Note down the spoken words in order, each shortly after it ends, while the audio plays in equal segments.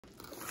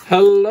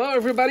Hello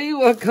everybody,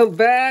 welcome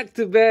back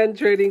to Ben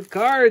Trading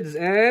Cards,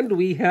 and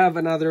we have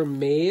another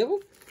mail.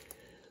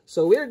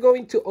 So we're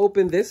going to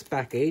open this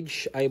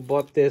package. I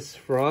bought this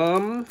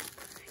from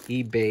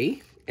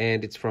eBay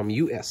and it's from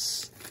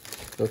US.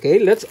 Okay,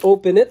 let's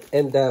open it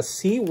and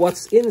see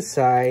what's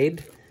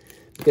inside,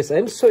 because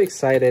I'm so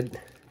excited,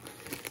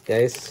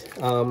 guys.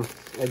 I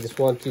just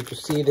want you to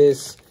see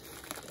this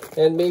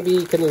and maybe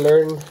you can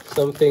learn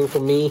something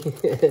from me.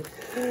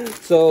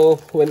 So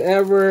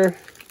whenever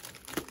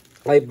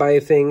I buy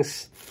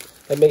things,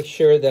 I make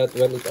sure that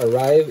when it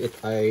arrives,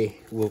 I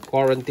will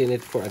quarantine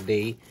it for a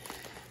day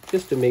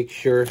just to make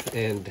sure.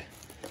 And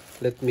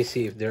let me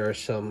see if there are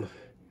some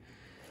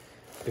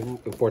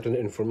important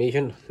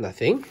information.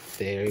 Nothing.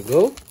 There you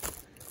go.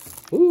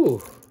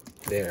 Ooh,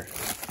 there.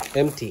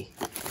 Empty.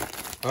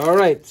 All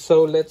right,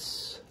 so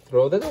let's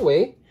throw that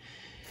away.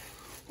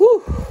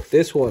 Woo,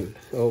 this one.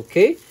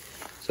 Okay,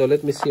 so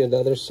let me see on the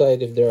other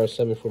side if there are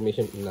some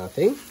information.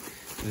 Nothing.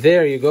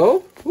 There you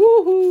go.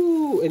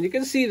 Woohoo! And you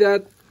can see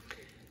that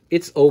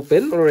it's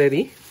open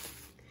already.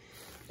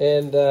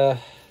 And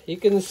you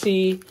can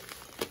see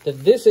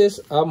that this is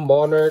a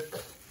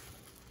Monarch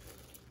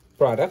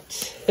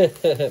product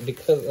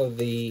because of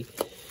the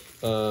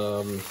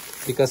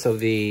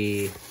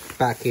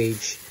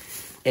package.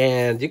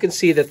 And you can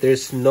see that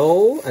there's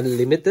no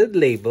unlimited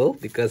label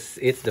because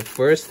it's the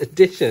first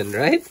edition,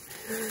 right?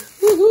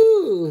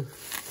 Woohoo!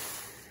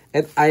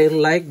 And I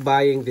like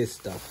buying this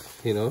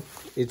stuff, you know.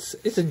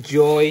 It's a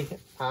joy.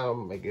 Oh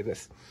my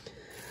goodness,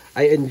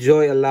 I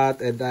enjoy a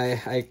lot, and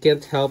I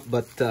can't help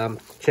but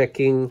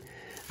checking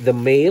the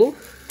mailman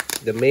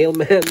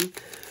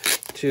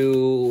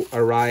to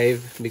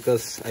arrive,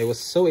 because I was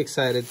so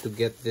excited to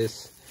get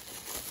this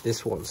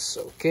ones.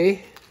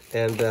 Okay,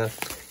 and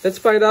let's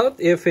find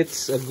out if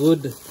it's a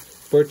good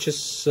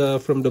purchase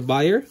from the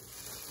buyer,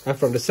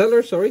 from the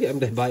seller. Sorry, I'm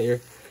the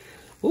buyer.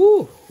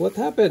 Ooh, what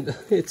happened?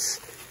 It's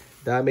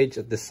damage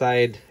at the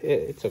side.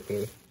 It's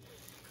okay.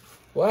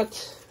 What?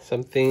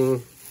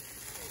 Something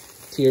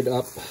teared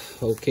up.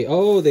 Okay.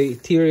 Oh, they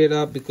tear it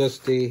up because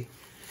they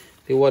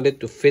wanted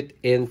to fit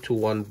into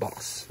one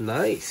box.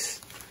 Nice.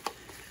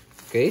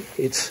 Okay,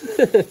 it's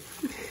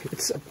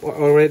it's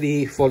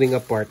already falling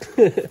apart.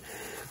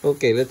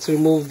 Okay, let's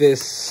remove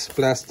this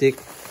plastic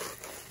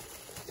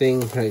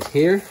thing right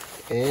here,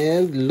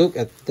 and look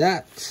at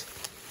that.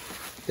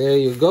 There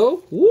you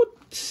go.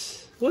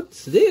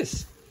 What's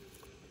this?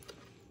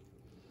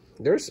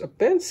 There's a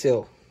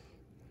pencil.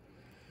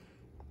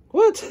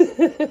 What?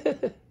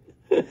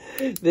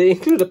 They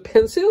include a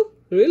pencil?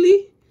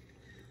 Really?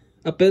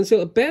 A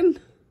pencil, a pen?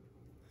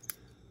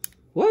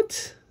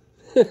 What?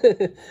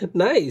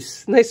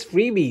 Nice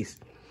freebies.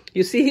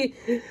 You see,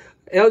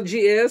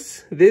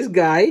 LGS, this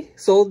guy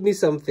sold me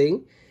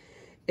something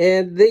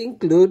and they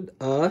include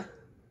a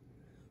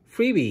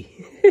freebie.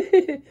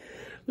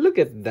 Look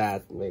at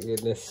that, my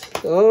goodness.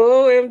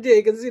 Oh, MJ,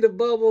 I can see the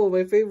bubble,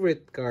 my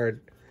favorite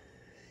card.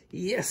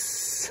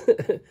 Yes.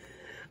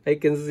 I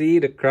can see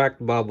the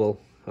cracked bubble.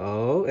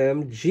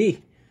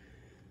 OMG.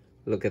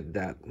 Look at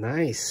that.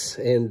 Nice.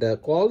 And the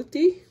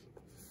quality?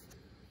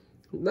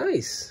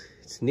 Nice.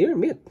 It's near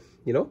mint,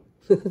 you know?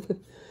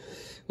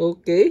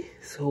 Okay.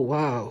 So,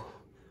 wow.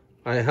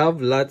 I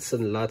have lots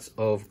and lots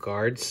of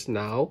cards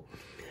now.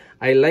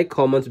 I like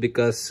commons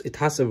because it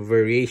has a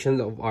variation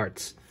of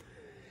arts.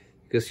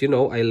 Because, you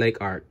know, I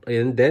like art.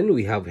 And then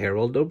we have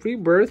Herald of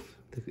Rebirth.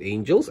 The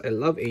angels. I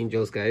love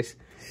angels, guys.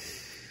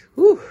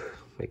 Whew.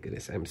 My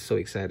goodness, I'm so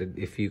excited.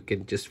 If you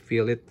can just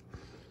feel it.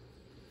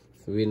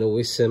 We know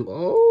wisdom.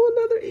 Oh,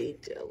 another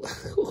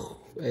angel.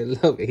 I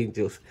love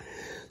angels.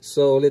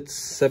 So let's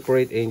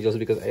separate angels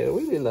because I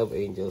really love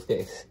angels,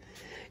 guys.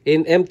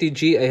 In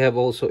MTG, I have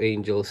also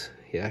angels.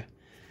 Yeah.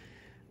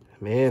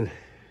 Man.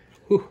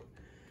 Whew.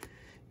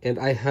 And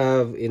I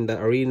have in the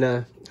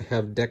arena, I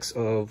have decks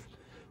full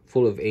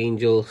of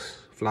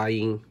angels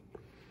flying.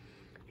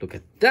 Look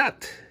at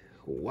that.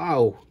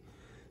 Wow.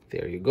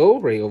 There you go.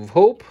 Ray of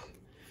Hope.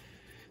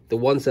 The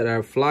ones that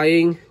are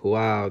flying,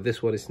 wow,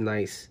 this one is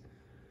nice.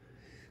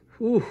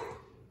 Ooh,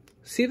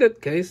 see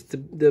that, guys?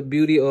 The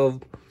beauty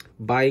of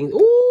buying.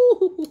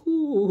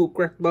 Ooh,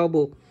 cracked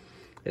bubble.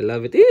 I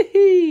love it.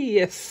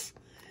 Yes.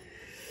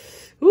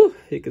 Ooh,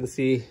 you can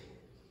see.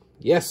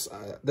 Yes,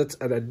 that's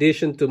an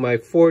addition to my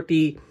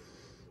 40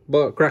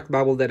 cracked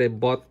bubble that I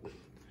bought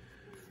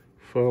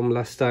from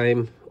last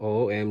time.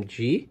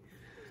 OMG.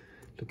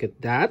 Look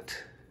at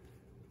that.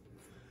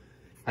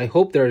 I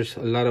hope there's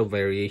a lot of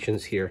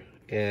variations here.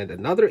 And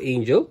another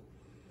angel.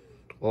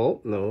 Oh,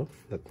 no,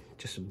 not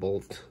just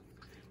bolt.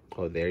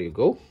 Oh, there you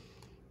go.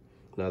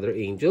 Another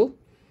angel.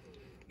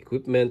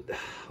 Equipment.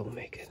 Oh,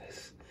 my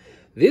goodness.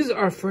 This is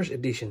our first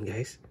edition,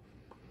 guys.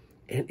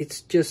 And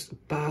it's just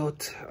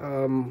about,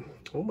 how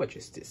much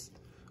is this?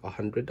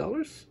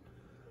 $100?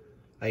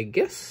 I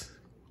guess.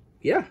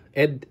 Yeah.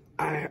 And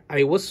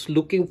I was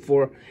looking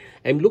for,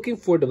 I'm looking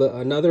for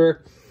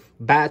another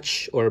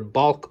batch or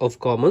bulk of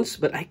commons,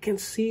 but I can't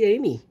see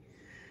any.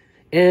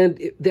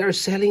 And they are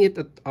selling it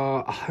at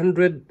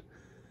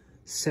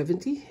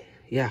 170,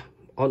 yeah,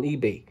 on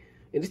eBay.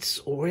 and it's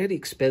already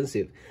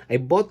expensive. I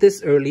bought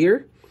this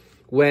earlier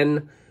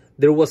when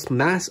there was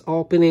mass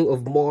opening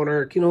of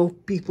Monarch. You know,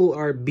 people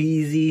are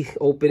busy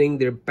opening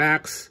their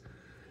packs.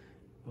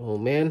 Oh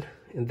man.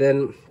 And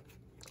then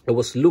I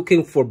was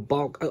looking for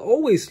bulk. I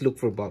always look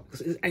for bulk.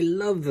 I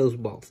love those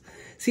bulks.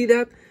 See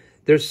that?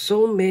 There's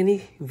so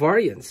many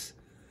variants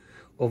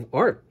of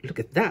art. Look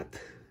at that.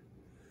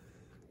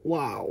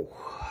 Wow.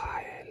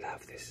 I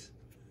love this.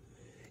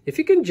 If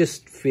you can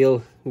just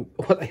feel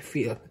what I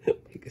feel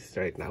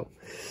right now.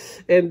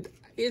 And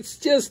it's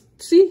just,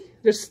 see,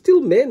 there's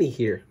still many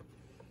here.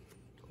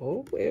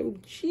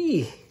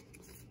 OMG.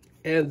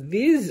 And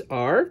these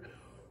are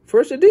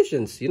first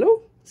editions, you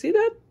know? See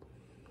that?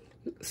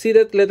 See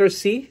that letter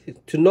C?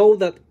 To know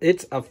that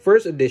it's a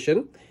first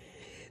edition,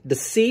 the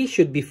C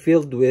should be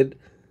filled with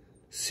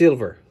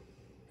silver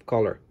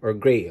color or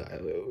gray.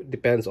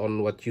 Depends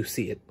on what you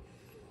see it.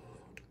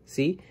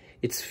 See?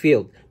 It's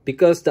filled.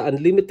 Because the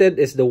unlimited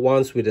is the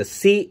ones with a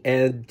C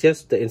and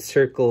just the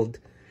encircled,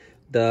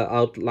 the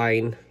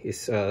outline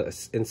is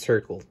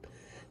encircled.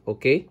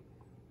 Okay?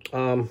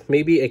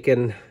 Maybe I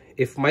can,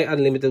 if my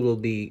unlimited will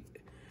be,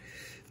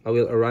 I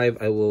will arrive,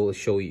 I will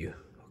show you.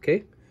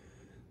 Okay?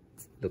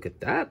 Look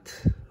at that.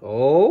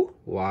 Oh,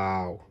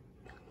 wow.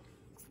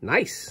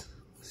 Nice.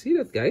 See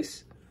that,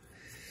 guys?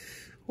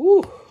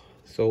 Ooh.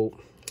 So,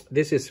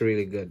 this is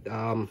really good.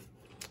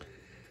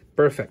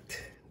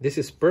 Perfect. This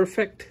is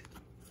perfect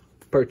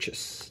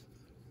purchase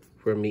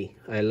for me.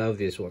 I love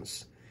these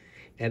ones.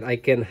 And I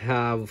can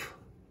have,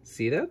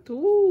 see that?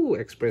 Ooh,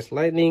 Express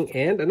Lightning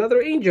and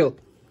another angel.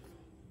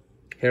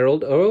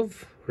 Herald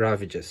of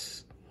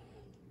Ravages.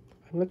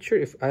 I'm not sure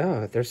if,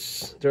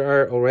 there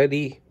are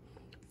already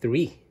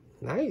 3.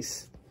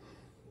 Nice.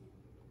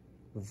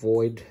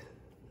 Void.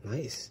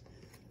 Nice.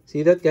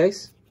 See that,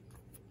 guys?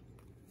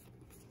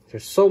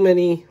 There's so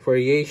many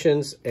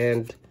variations,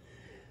 and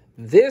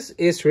this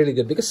is really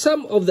good because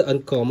some of the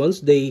uncommons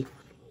they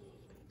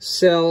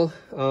sell,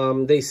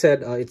 they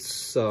said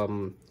it's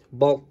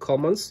bulk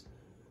commons,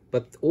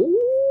 but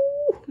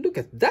oh, look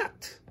at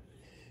that.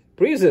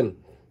 Prism.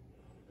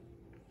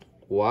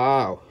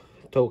 Wow.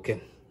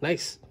 Token.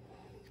 Nice.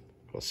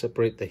 I'll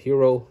separate the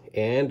hero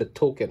and the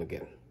token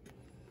again.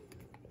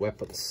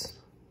 Weapons.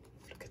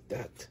 Look at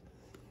that.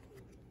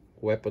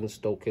 Weapons,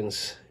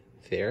 tokens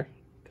there.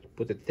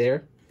 Put it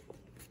there.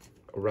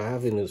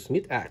 Ravenous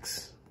Meat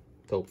Axe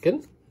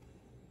token.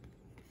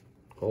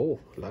 Oh,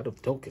 a lot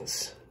of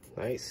tokens.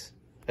 Nice.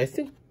 I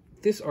think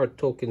these are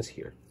tokens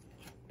here.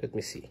 Let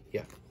me see.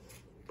 Yeah.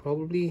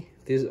 Probably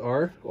these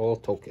are all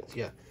tokens.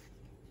 Yeah.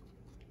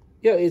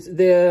 Yeah, it's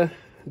the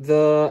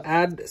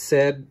ad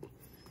said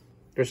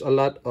there's a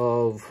lot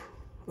of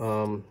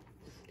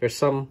there's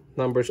some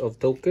numbers of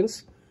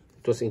tokens.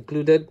 It was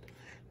included,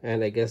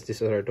 and I guess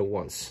these are the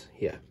ones.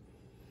 Yeah.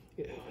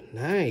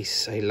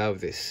 Nice. I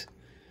love this.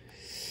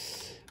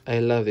 I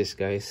love this,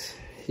 guys.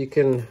 You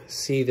can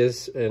see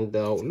this, and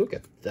look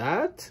at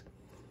that.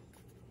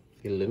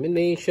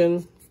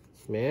 Illumination,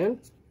 man.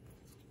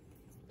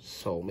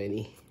 So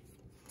many.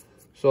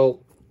 So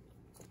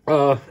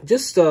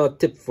just a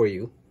tip for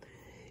you.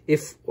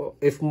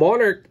 If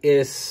Monarch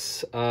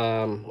is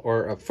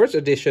or a first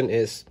edition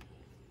is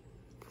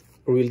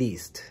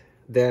released,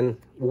 then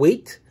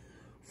wait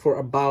for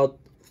about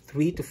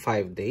 3 to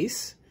 5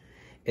 days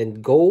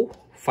and go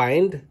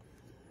find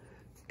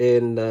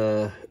in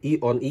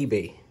on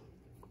eBay.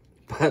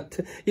 But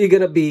you're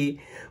gonna be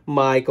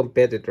my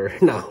competitor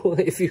now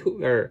if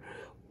you are.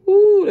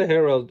 Ooh, the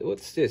Herald.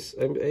 What's this?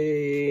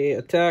 A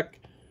attack.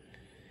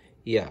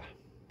 Yeah,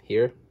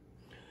 here.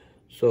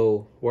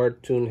 So War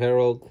Tune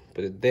Herald,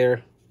 put it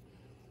there.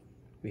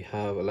 We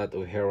have a lot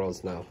of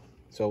heralds now.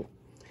 So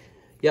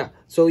yeah,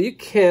 so you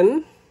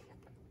can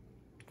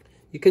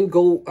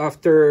go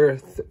after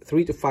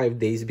 3 to 5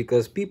 days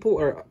because people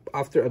are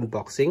after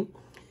unboxing.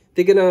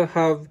 They're gonna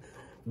have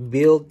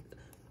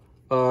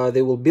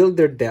they will build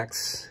their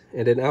decks,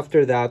 and then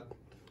after that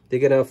they're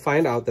gonna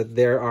find out that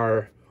there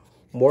are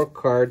more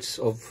cards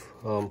of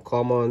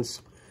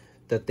commons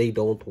that they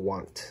don't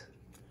want,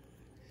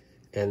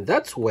 and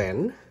that's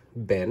when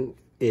Ben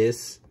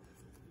is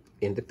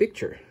in the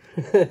picture.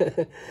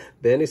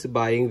 Ben is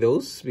buying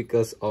those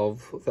because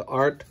of the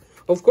art.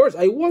 Of course,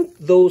 I want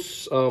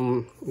those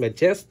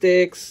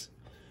Majestics,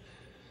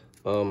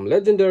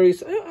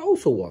 Legendaries. I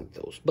also want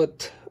those,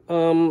 but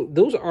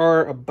those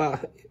are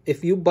about,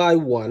 if you buy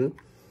one,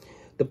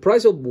 the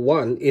price of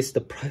one is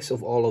the price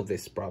of all of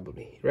this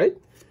probably, right?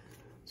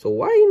 So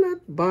why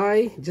not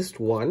buy just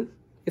one?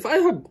 If I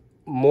have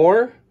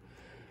more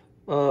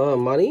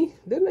money,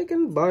 then I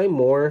can buy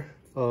more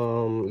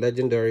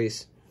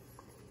legendaries,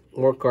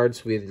 more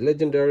cards with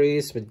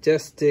legendaries,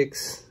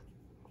 Majestics,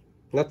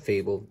 not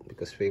Fabled,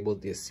 because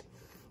Fabled is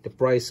the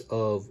price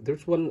of,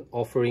 there's one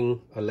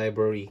offering a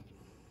library.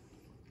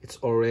 It's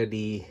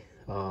already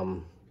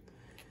how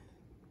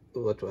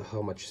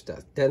much is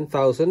that?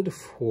 10,000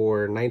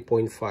 for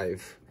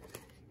 9.5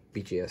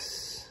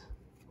 BGS.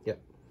 Yep.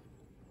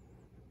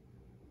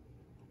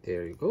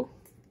 There you go.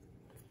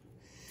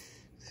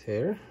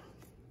 There.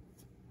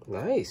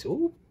 Nice.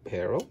 Oh,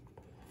 Herald.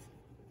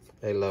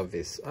 I love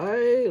this.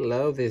 I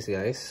love this,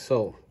 guys.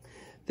 So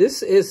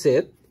this is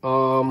it.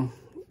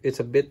 It's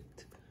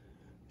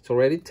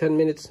already 10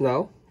 minutes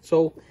now.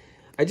 So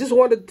I just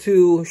wanted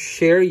to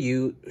share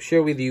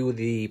with you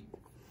the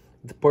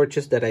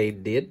purchase that I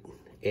did,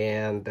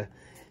 and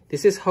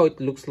this is how it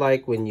looks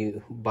like when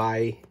you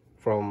buy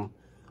from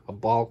a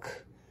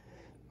bulk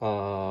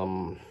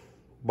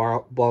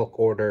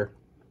order.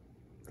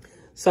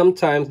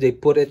 Sometimes they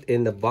put it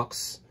in the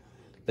box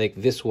like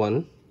this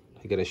one.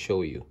 I'm gonna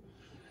show you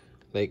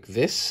like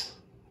this.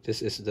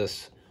 This is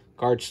this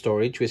card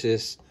storage, which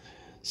is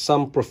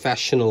some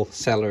professional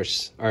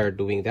sellers are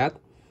doing that.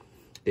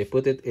 They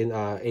put it in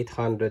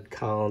 800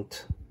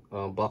 count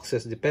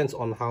boxes. Depends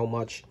on how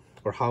much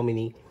or how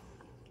many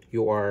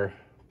you are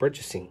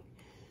purchasing.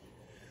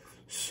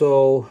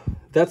 So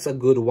that's a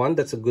good one.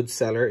 That's a good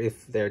seller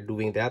if they're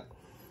doing that,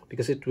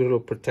 because it will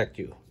protect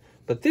you.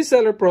 But this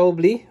seller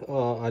probably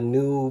a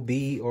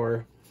newbie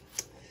or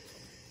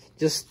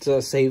just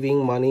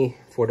saving money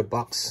for the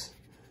box.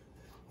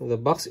 The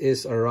box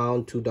is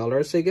around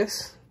 $2, I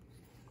guess,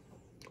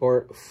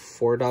 or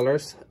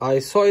 $4. I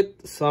saw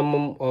it,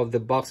 some of the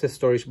boxes,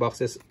 storage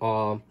boxes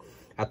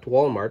at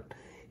Walmart,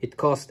 it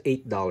cost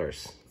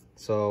 $8.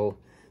 So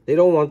they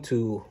don't want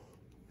to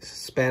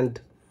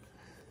spend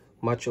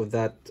much of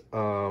that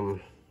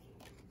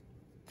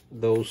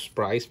those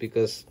price,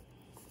 because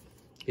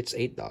it's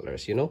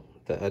 $8, you know.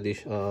 The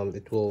addition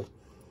it will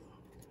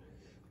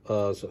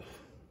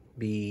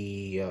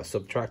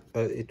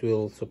it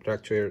will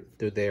subtract to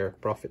their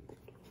profit.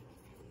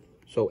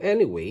 So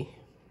anyway,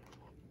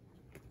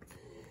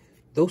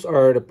 those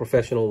are the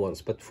professional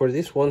ones. But for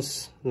these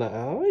ones,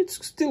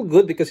 it's still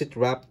good because it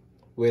wrapped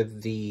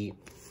with the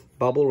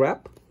bubble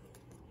wrap.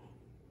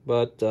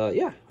 But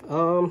yeah,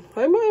 I'm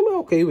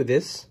okay with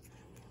this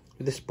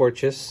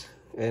purchase,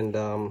 and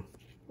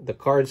the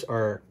cards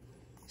are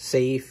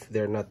safe.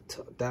 They're not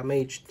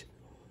damaged.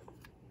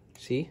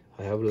 See,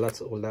 I have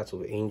lots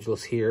of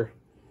angels here.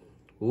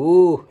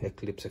 Ooh,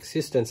 Eclipse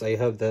Existence. I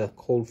have the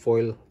cold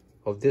foil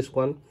of this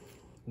one,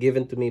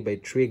 given to me by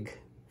Trig,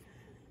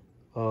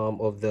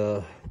 of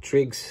the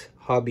Trig's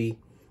Hobby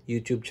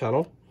YouTube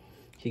channel.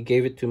 He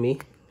gave it to me.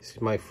 This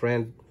is my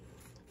friend.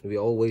 We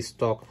always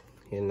talk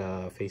in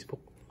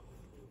Facebook.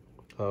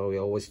 We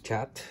always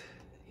chat,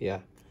 yeah,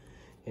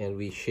 and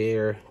we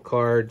share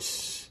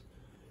cards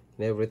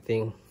and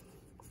everything,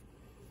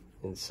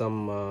 and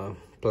some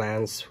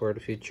plans for the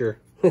future.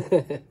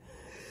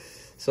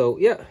 So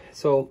yeah,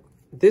 so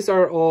these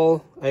are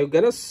all. I'm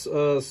gonna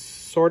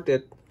sort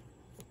it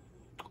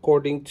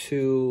according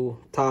to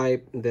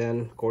type, and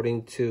then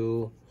according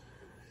to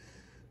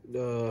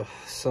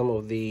some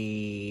of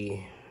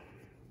the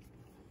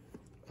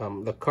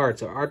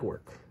cards or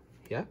artwork.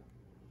 Yeah.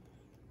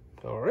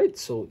 All right,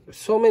 so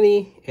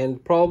many,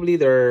 and probably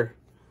there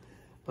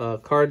are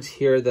cards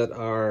here that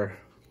are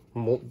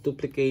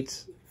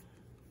duplicates.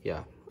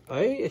 Yeah,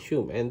 I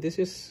assume. And this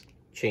is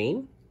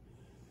chain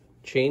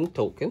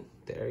token.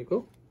 There you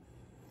go.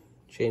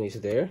 Chain is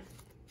there.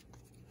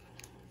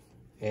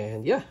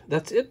 And yeah,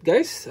 that's it,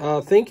 guys.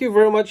 Thank you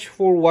very much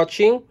for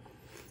watching,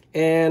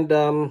 and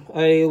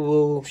I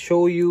will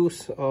show you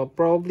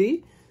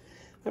probably,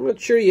 I'm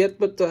not sure yet,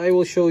 but I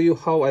will show you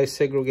how I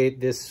segregate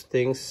these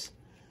things,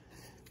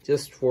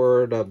 just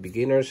for the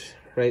beginners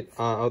right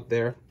out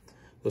there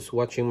who's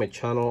watching my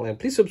channel. And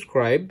please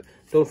subscribe.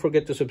 Don't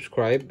forget to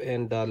subscribe,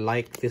 and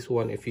like this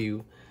one if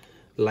you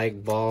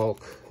like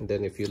bulk, and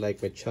then if you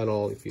like my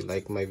channel, if you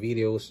like my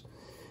videos,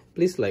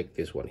 please like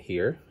this one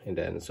here, and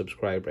then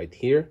subscribe right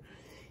here.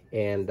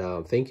 And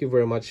thank you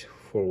very much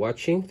for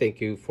watching. Thank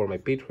you for my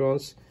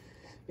patrons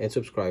and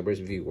subscribers,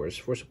 viewers,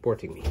 for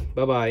supporting me.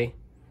 Bye bye.